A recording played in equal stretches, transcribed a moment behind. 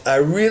I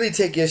really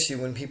take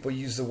issue when people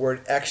use the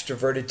word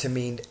extroverted to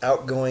mean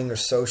outgoing or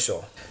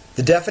social.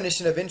 The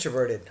definition of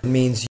introverted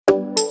means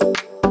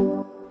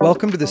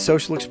Welcome to the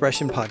Social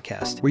Expression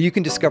Podcast, where you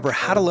can discover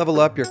how to level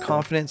up your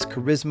confidence,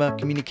 charisma,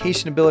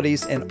 communication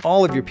abilities, and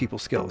all of your people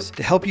skills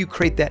to help you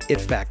create that it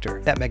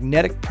factor, that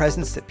magnetic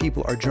presence that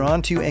people are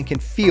drawn to and can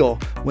feel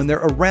when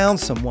they're around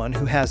someone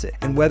who has it.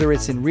 And whether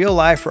it's in real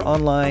life or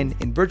online,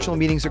 in virtual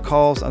meetings or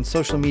calls, on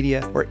social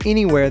media, or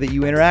anywhere that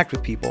you interact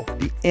with people,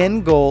 the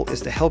end goal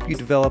is to help you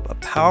develop a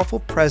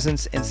powerful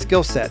presence and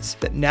skill sets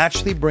that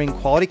naturally bring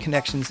quality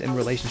connections and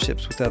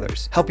relationships with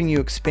others, helping you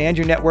expand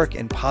your network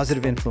and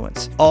positive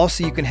influence. All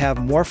so you can have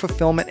more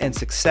fulfillment and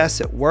success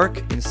at work,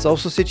 in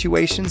social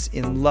situations,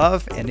 in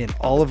love, and in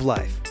all of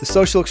life. The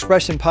Social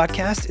Expression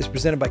Podcast is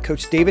presented by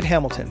Coach David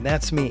Hamilton,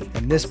 that's me,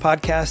 and this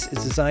podcast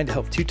is designed to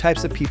help two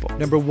types of people.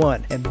 Number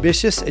one,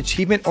 ambitious,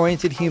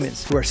 achievement-oriented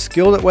humans who are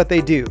skilled at what they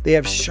do. They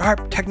have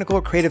sharp technical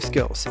or creative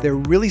skills. They're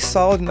really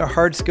solid in their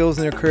hard skills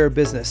in their career or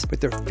business,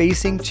 but they're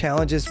facing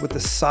challenges with the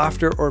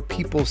softer or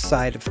people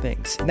side of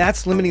things. And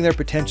that's limiting their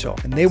potential,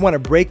 and they want to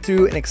break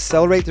through and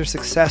accelerate their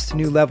success to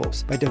new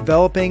levels by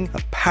developing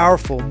a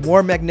powerful,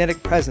 more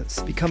magnetic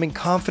presence, becoming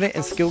confident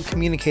and skilled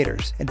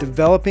communicators, and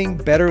developing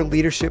better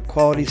leadership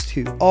qualities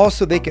too.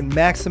 Also, they can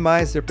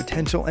maximize their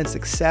potential and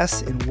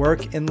success in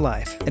work and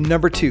life. And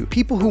number two,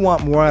 people who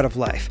want more out of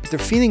life. They're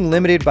feeling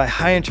limited by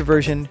high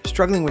introversion,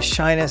 struggling with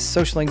shyness,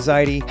 social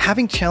anxiety,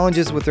 having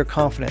challenges with their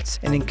confidence,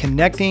 and in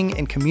connecting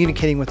and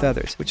communicating with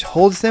others, which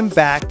holds them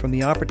back from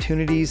the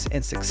opportunities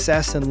and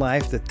success in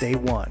life that they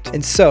want.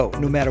 And so,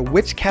 no matter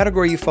which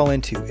category you fall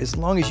into, as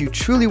long as you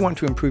truly want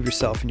to improve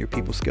yourself and your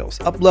people skills,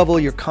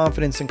 up-level your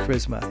confidence and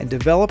charisma, and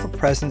develop a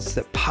presence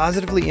that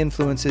positively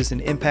influences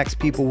and impacts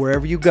people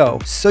wherever you go,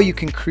 so you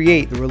can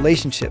create the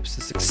relationships,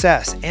 the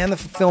success, and the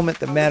fulfillment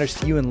that matters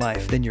to you in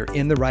life, then you're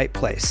in the right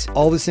place.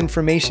 All this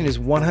information is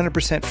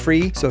 100%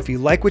 free, so if you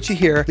like what you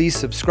hear, please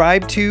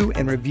subscribe to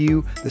and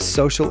review the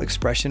Social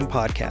Expression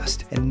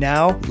Podcast. And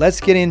now,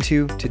 let's get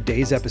into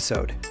today's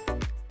episode.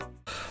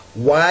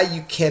 why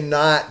you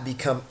cannot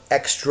become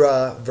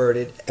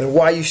extraverted and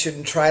why you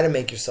shouldn't try to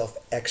make yourself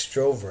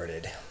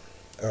extroverted.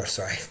 I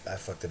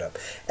fucked it up.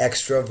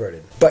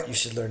 Extraverted. But you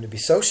should learn to be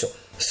social.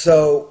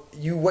 So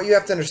what you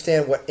have to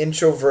understand what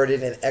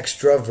introverted and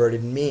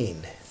extraverted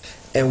mean.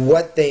 And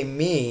what they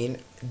mean,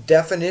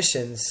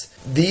 definitions,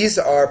 these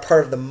are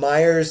part of the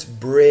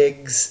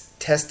Myers-Briggs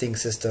testing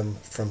system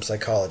from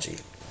psychology.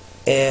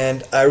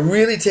 And I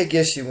really take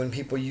issue when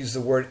people use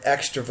the word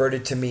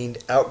extroverted to mean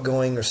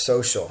outgoing or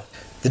social.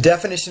 The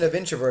definition of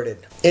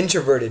introverted.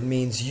 Introverted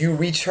means you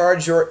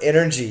recharge your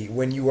energy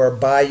when you are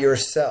by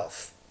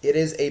yourself. It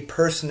is a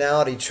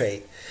personality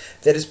trait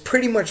that is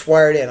pretty much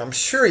wired in. I'm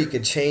sure you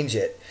could change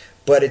it,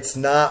 but it's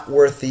not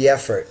worth the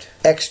effort.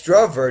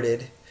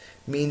 Extraverted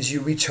means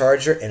you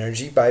recharge your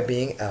energy by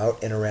being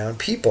out and around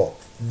people.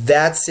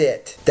 That's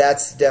it.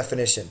 That's the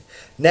definition.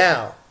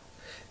 Now,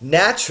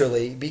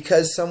 naturally,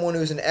 because someone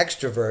who's an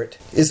extrovert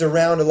is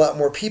around a lot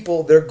more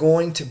people, they're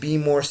going to be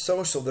more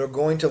social. They're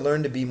going to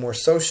learn to be more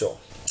social.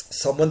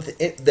 Someone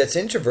that's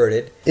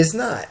introverted is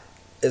not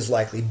as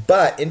likely,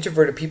 but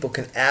introverted people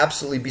can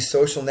absolutely be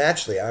social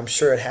naturally. I'm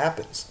sure it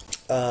happens.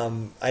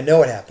 I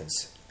know it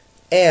happens.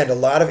 And a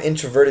lot of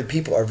introverted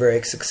people are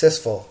very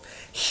successful.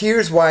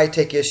 Here's why I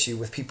take issue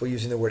with people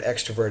using the word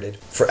extroverted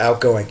for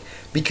outgoing.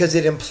 Because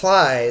it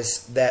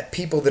implies that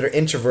people that are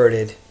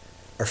introverted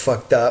are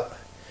fucked up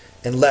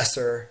and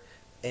lesser,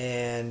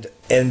 and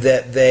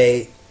that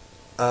they,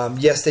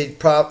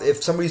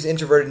 if somebody's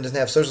introverted and doesn't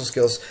have social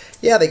skills,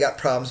 yeah, they got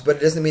problems, but it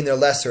doesn't mean they're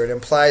lesser. It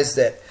implies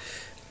that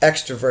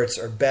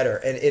extroverts are better.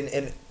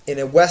 And in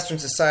a Western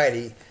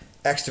society,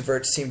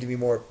 extroverts seem to be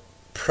more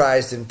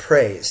prized and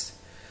praised.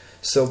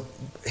 So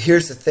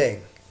here's the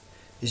thing,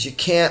 is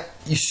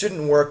you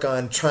shouldn't work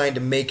on trying to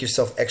make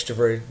yourself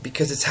extroverted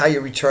because it's how you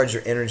recharge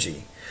your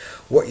energy.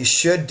 What you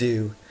should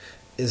do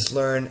is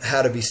learn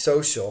how to be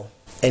social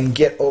and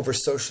get over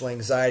social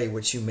anxiety,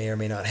 which you may or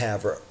may not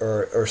have,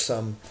 or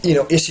some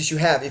issues you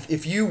have.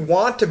 If you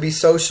want to be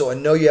social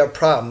and know you have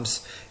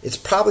problems, it's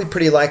probably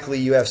pretty likely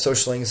you have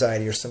social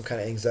anxiety or some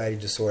kind of anxiety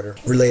disorder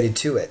related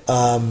to it.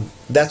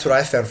 That's what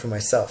I found for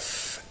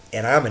myself.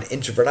 And I'm an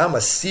introvert. I'm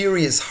a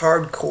serious,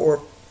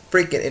 hardcore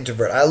freaking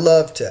introvert. I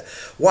love to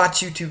watch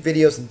YouTube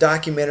videos and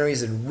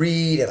documentaries and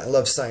read, and I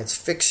love science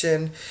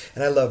fiction,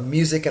 and I love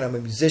music, and I'm a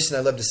musician. I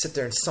love to sit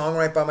there and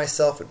songwrite by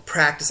myself and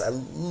practice. I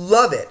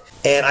love it.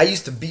 And I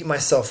used to beat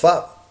myself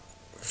up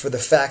for the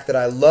fact that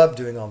I love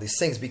doing all these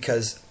things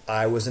because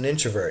I was an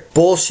introvert.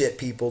 Bullshit,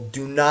 people.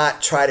 Do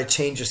not try to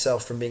change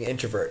yourself from being an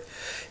introvert.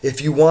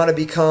 If you want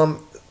to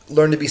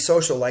learn to be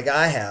social like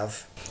I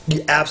have,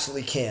 you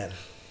absolutely can.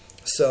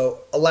 So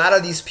a lot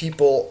of these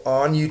people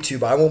on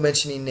YouTube, I won't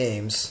mention any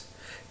names,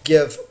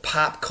 give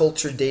pop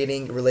culture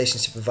dating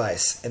relationship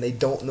advice, and they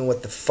don't know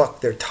what the fuck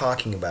they're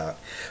talking about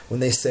when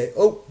they say,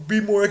 oh, be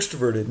more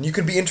extroverted. And you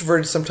can be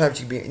introverted sometimes.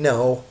 You can be,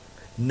 no.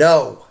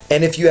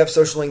 And if you have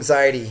social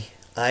anxiety,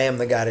 I am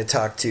the guy to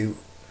talk to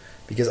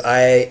because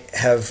I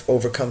have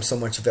overcome so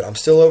much of it. I'm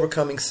still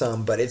overcoming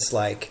some, but it's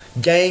like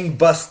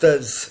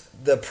gangbusters,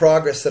 the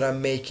progress that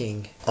I'm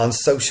making on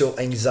social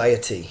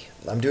anxiety.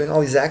 I'm doing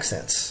all these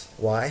accents.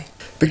 Why?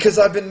 Because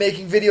I've been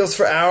making videos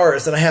for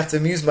hours and I have to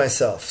amuse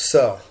myself.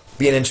 So,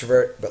 be an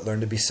introvert, but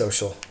learn to be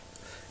social.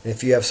 And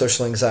if you have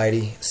social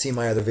anxiety, see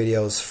my other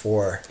videos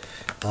for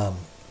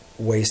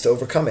ways to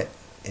overcome it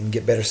and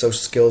get better social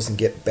skills and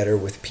get better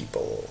with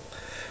people.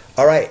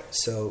 All right,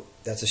 so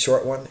that's a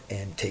short one,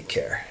 and take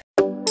care.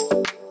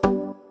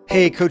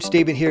 Hey, Coach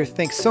David here.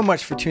 Thanks so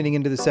much for tuning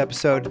into this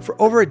episode. For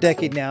over a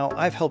decade now,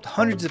 I've helped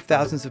hundreds of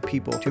thousands of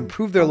people to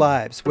improve their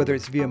lives, whether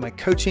it's via my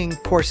coaching,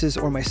 courses,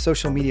 or my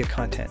social media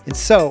content. And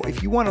so,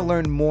 if you want to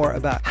learn more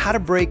about how to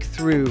break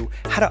through,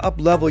 how to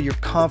up-level your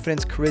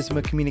confidence,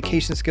 charisma,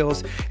 communication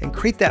skills, and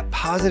create that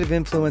positive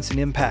influence and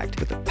impact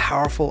with a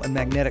powerful and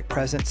magnetic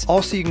presence,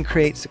 also you can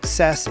create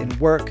success in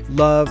work,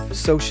 love,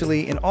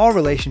 socially, in all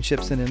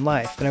relationships and in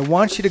life, then I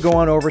want you to go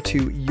on over to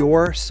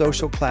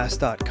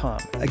yoursocialclass.com.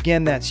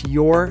 Again, that's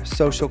yoursocialclass.com.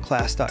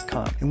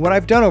 And what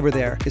I've done over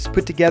there is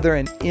put together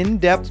an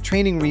in-depth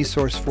training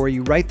resource for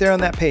you right there on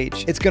that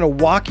page. It's going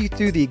to walk you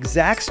through the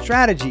exact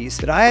strategies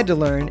that I had to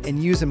learn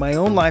and use in my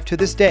own life to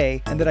this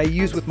day, and that I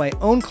use with my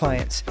own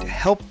clients to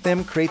help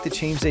them create the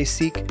change they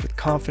seek with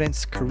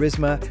confidence,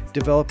 charisma,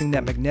 developing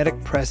that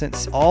magnetic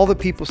presence, all the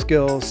people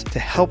skills to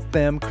help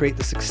them create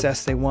the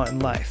success they want in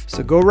life.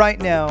 So go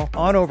right now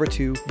on over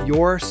to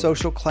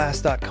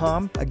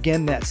yoursocialclass.com.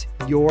 Again, that's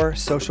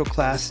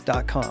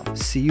yoursocialclass.com.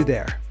 See you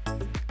there.